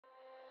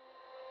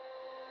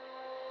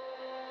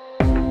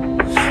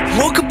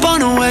Woke up on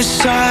the west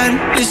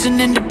side,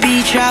 listening to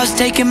beach house,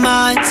 taking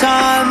my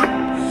time.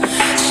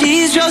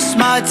 She's just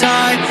my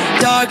type,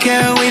 dark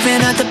hair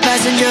waving at the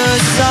passenger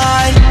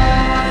side.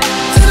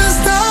 Then I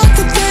start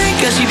to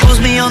think as she pulls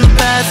me on the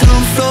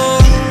bathroom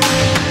floor.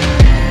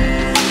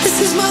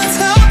 This is my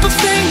type of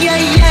thing, yeah,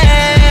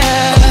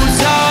 yeah. Oh,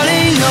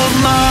 darling of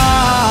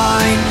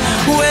mine,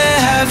 where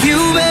have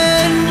you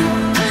been?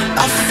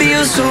 I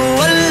feel so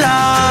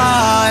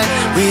alive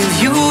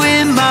with you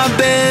in my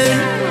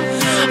bed.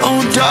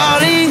 Oh,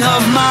 darling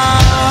of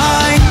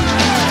mine,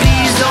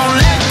 please don't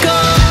let go.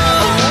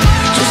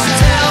 Just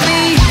tell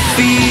me you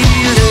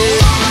feel it.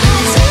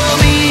 Tell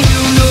me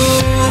you know.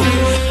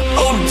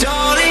 Oh,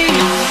 darling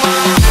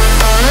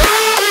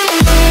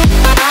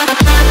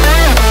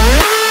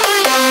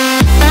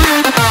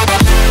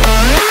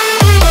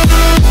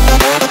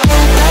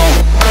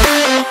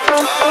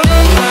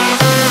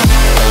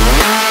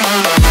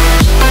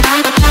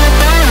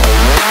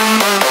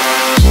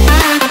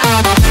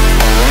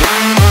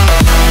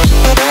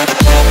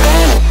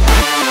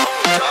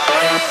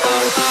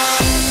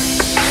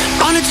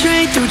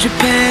of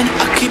Japan,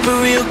 I keep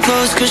her real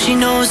close cause she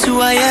knows who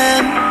I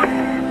am.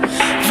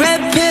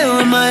 Red pill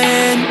in my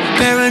hand,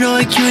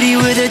 paranoid cutie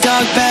with a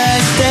dark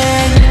past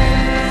stand.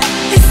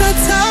 It's that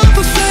type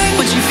of thing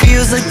when she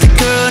feels like the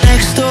girl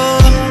next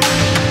door.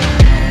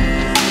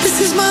 This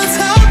is my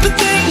type of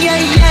thing, yeah,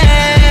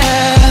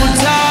 yeah. Oh,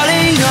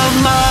 darling of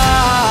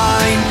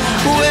mine,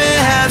 where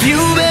have you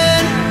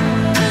been?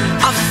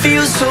 I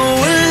feel so